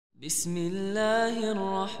بسم الله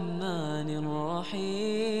الرحمن الرحيم.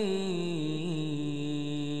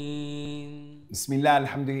 Bismillah,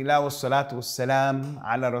 alhamdulillah, wassalatu wassalam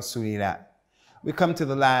ala rasulillah. We come to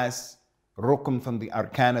the last rukn from the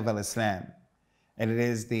arkan of al-Islam, and it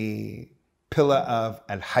is the pillar of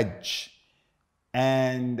al-Hajj.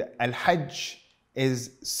 And al-Hajj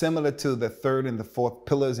is similar to the third and the fourth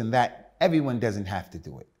pillars in that everyone doesn't have to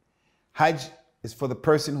do it. Hajj is for the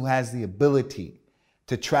person who has the ability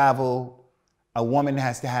to travel. A woman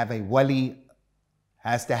has to have a wali,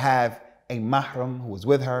 has to have a mahram who is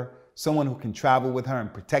with her, someone who can travel with her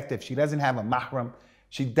and protect her. If she doesn't have a mahram,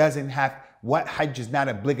 she doesn't have, what Hajj is not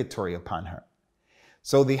obligatory upon her.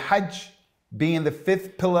 So the Hajj being the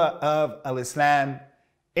fifth pillar of al-Islam,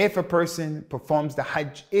 if a person performs the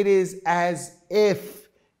Hajj, it is as if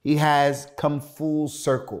he has come full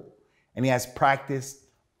circle and he has practiced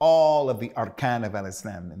all of the arkan of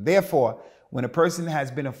al-Islam. And therefore, when a person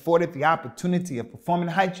has been afforded the opportunity of performing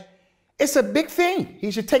Hajj, it's a big thing.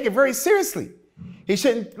 He should take it very seriously. He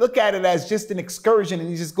shouldn't look at it as just an excursion and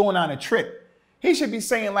he's just going on a trip. He should be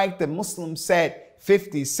saying like the Muslims said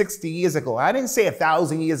 50, 60 years ago. I didn't say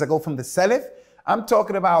 1,000 years ago from the Salaf. I'm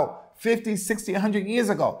talking about 50, 60, 100 years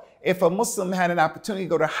ago. If a Muslim had an opportunity to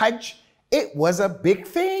go to Hajj, it was a big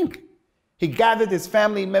thing. He gathered his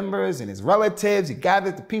family members and his relatives. He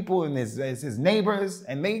gathered the people and his neighbors,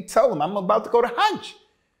 and they tell him, I'm about to go to Hajj.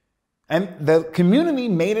 And the community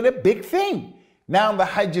made it a big thing. Now the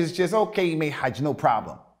Hajj is just, okay, you made Hajj, no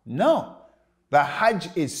problem. No, the Hajj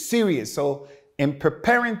is serious. So in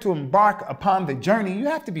preparing to embark upon the journey, you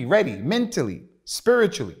have to be ready mentally,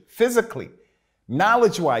 spiritually, physically,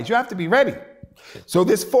 knowledge-wise. You have to be ready. So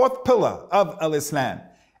this fourth pillar of al-Islam,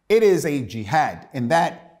 it is a jihad in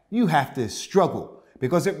that you have to struggle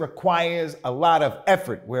because it requires a lot of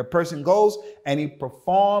effort where a person goes and he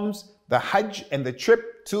performs the Hajj and the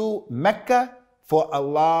trip to Mecca for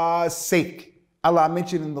Allah's sake. Allah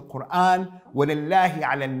mentioned in the Quran, وَلِلَّهِ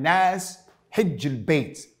عَلَى النَّاسِ حِجِّ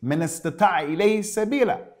الْبَيْتِ مَنْ اسْتَطَاعَ إِلَيْهِ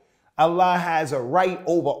سَبِيلًا. Allah has a right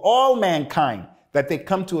over all mankind that they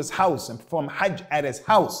come to his house and perform Hajj at his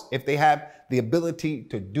house if they have the ability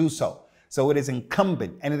to do so. So it is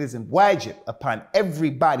incumbent and it is wajib upon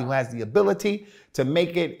everybody who has the ability to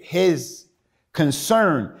make it his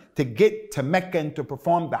concern to get to Mecca and to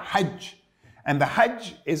perform the Hajj. And the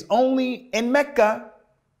Hajj is only in Mecca.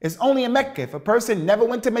 It's only in Mecca. If a person never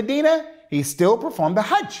went to Medina, he still performed the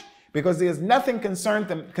Hajj because there's nothing concerning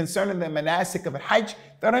the manasik of a Hajj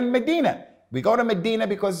that are in Medina. We go to Medina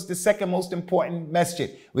because it's the second most important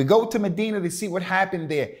masjid. We go to Medina to see what happened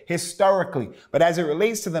there historically. But as it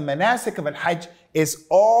relates to the manasik of al-Hajj, it's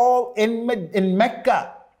all in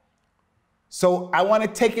Mecca. So I want to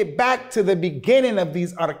take it back to the beginning of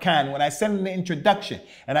these arkan when I said in the introduction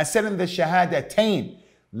and I said in the shahadatain,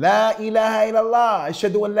 La ilaha illallah,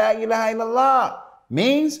 ashhadu an la ilaha illallah,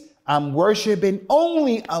 means I'm worshiping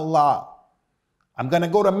only Allah. I'm going to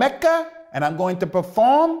go to Mecca and I'm going to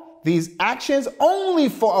perform these actions only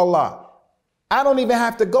for Allah. I don't even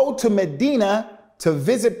have to go to Medina to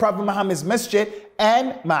visit Prophet Muhammad's masjid,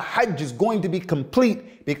 and my Hajj is going to be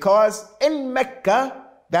complete because in Mecca,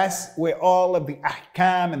 that's where all of the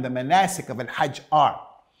ahkam and the manasik of al-Hajj are.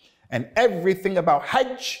 And everything about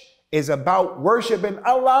Hajj is about worshiping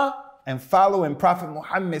Allah and following Prophet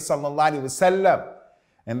Muhammad sallallahu alaihi wasallam.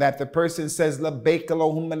 And that the person says, Labbaik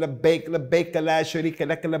Allahumma labbaik, labbaik la sharika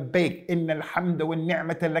lak, labbaik, innal hamda wal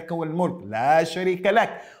ni'mata laka wal mulk, la sharika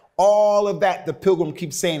lak. All of that the pilgrim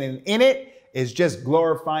keeps saying, and in it is just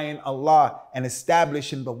glorifying Allah and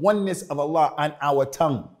establishing the oneness of Allah on our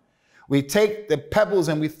tongue. We take the pebbles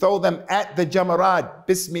and we throw them at the jamarat.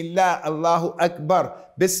 Bismillah, Allahu Akbar,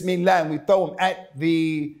 Bismillah, and we throw them at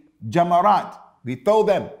the jamarat. We throw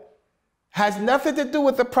them. Has nothing to do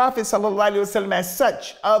with the Prophet ﷺ as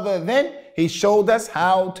such, other than he showed us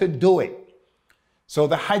how to do it. So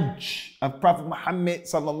the Hajj of Prophet Muhammad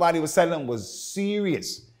ﷺ was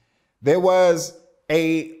serious. There was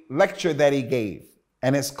a lecture that he gave,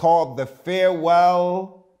 and it's called the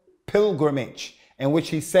Farewell Pilgrimage, in which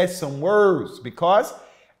he said some words, because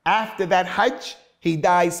after that Hajj, he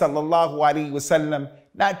died ﷺ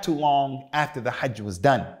not too long after the Hajj was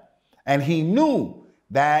done. And he knew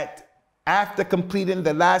that after completing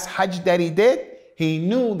the last Hajj that he did, he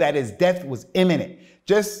knew that his death was imminent.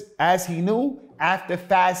 Just as he knew after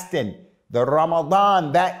fasting the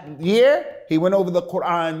Ramadan that year, he went over the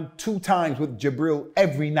Quran 2 times with Jibril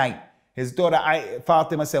every night. His daughter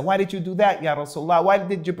Fatima said, why did you do that, Ya Rasulullah? Why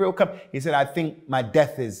did Jibril come? He said, I think my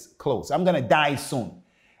death is close. I'm going to die soon.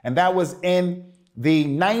 And that was in the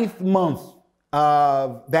 9th month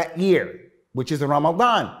of that year, which is the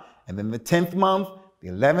Ramadan. And then the 10th month, the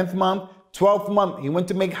 11th month, 12th month. He went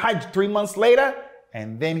to make Hajj 3 months later,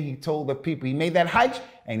 and then he told the people, he made that Hajj,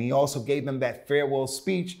 and he also gave them that farewell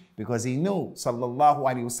speech because he knew, sallallahu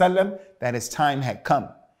alaihi wasallam, that his time had come.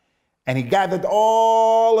 And he gathered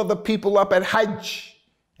all of the people up at Hajj.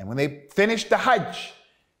 And when they finished the Hajj,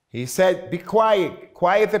 he said, be quiet,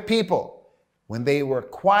 quiet the people. When they were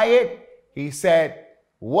quiet, he said,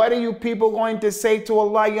 what are you people going to say to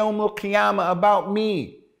Allah Yawmul Qiyamah about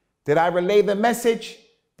me? Did I relay the message?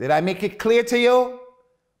 Did I make it clear to you?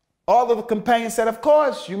 All of the companions said, of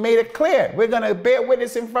course, you made it clear. We're going to bear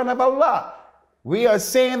witness in front of Allah. We are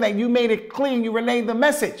saying that you made it clear, you relayed the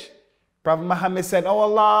message. Prophet Muhammad said, oh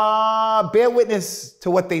Allah, bear witness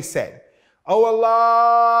to what they said. Oh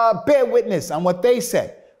Allah, bear witness on what they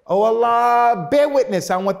said. Oh Allah, bear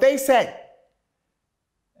witness on what they said.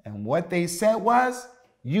 And what they said was,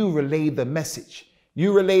 you relayed the message.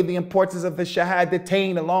 You relayed the importance of the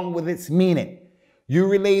Shahadatain along with its meaning. You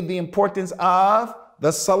relayed the importance of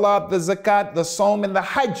the Salat, the Zakat, the Sawm, and the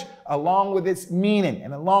Hajj along with its meaning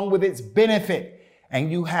and along with its benefit.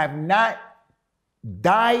 And you have not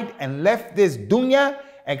died and left this dunya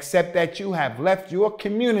except that you have left your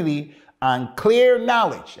community on clear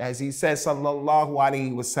knowledge. As he says, sallallahu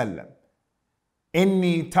alaihi wasallam,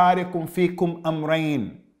 inni tarikum fikum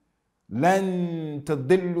amrayn. لن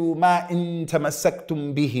تضلوا ما إن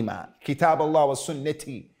تمسكتم بهما كتاب الله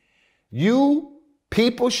وسنتي. You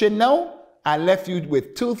people should know I left you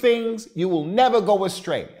with two things. You will never go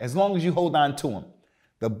astray as long as you hold on to them.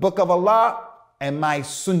 The book of Allah and my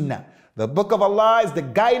sunnah. The book of Allah is the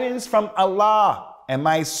guidance from Allah, and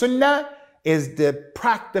my sunnah is the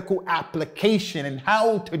practical application and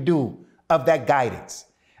how to do of that guidance.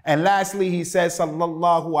 And lastly, he says,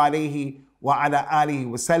 sallallahu alayhi wa ala alihi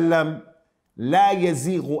wa sallam, la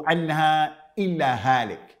yazighu anha illa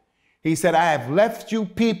halik. He said, I have left you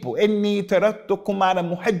people. Inni taraktukum ala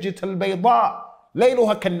muhajjat al-bayda,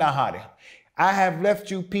 layluha kan-nahariha. I have left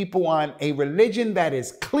you people on a religion that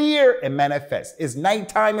is clear and manifest. Its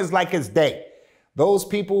nighttime is like its day. Those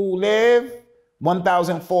people who live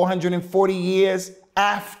 1,440 years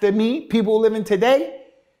after me, people living today,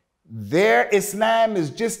 their Islam is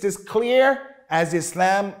just as clear as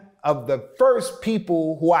Islam of the first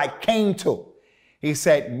people who I came to. He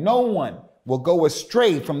said, no one will go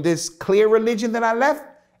astray from this clear religion that I left,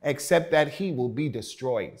 except that he will be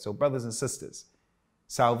destroyed. So brothers and sisters,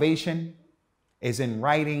 salvation is in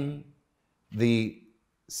writing the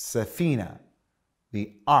Safina,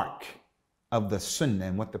 the ark of the Sunnah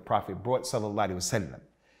and what the Prophet brought, sallallahu alaihi wasallam.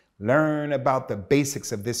 Learn about the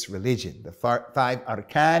basics of this religion, the 5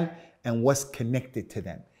 arkan and what's connected to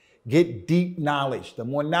them. Get deep knowledge. The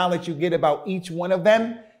more knowledge you get about each one of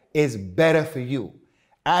them is better for you.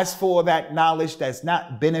 As for that knowledge that's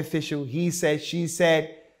not beneficial, he said, she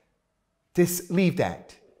said, just leave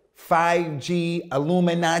that. 5G,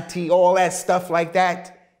 Illuminati, all that stuff like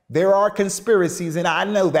that. There are conspiracies, and I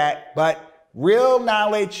know that, but real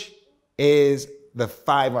knowledge is the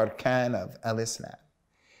 5 arkan of al-Islam.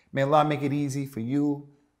 May Allah make it easy for you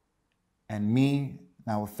and me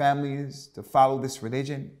and our families to follow this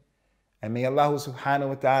religion. And may Allah subhanahu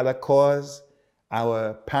wa ta'ala cause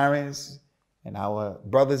our parents and our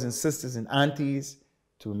brothers and sisters and aunties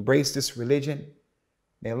to embrace this religion.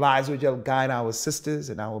 May Allah Azza wa Jal guide our sisters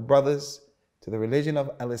and our brothers to the religion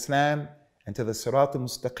of al-Islam and to the Sirat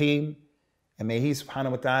al-Mustaqim. And may He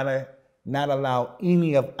subhanahu wa ta'ala not allow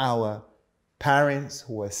any of our parents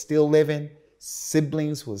who are still living,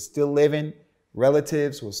 siblings who are still living,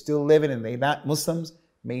 relatives who are still living and they're not Muslims,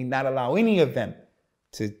 may He not allow any of them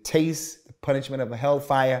to taste the punishment of the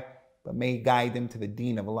hellfire, but may He guide them to the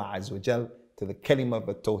deen of Allah Azza wa Jal, to the kalimah of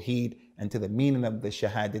the tawheed, and to the meaning of the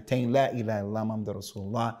shahadatain, la ilaha illallah Muhammadur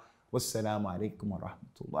Rasulullah. Wassalamu alaikum wa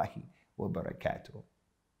rahmatullahi wa barakatuh.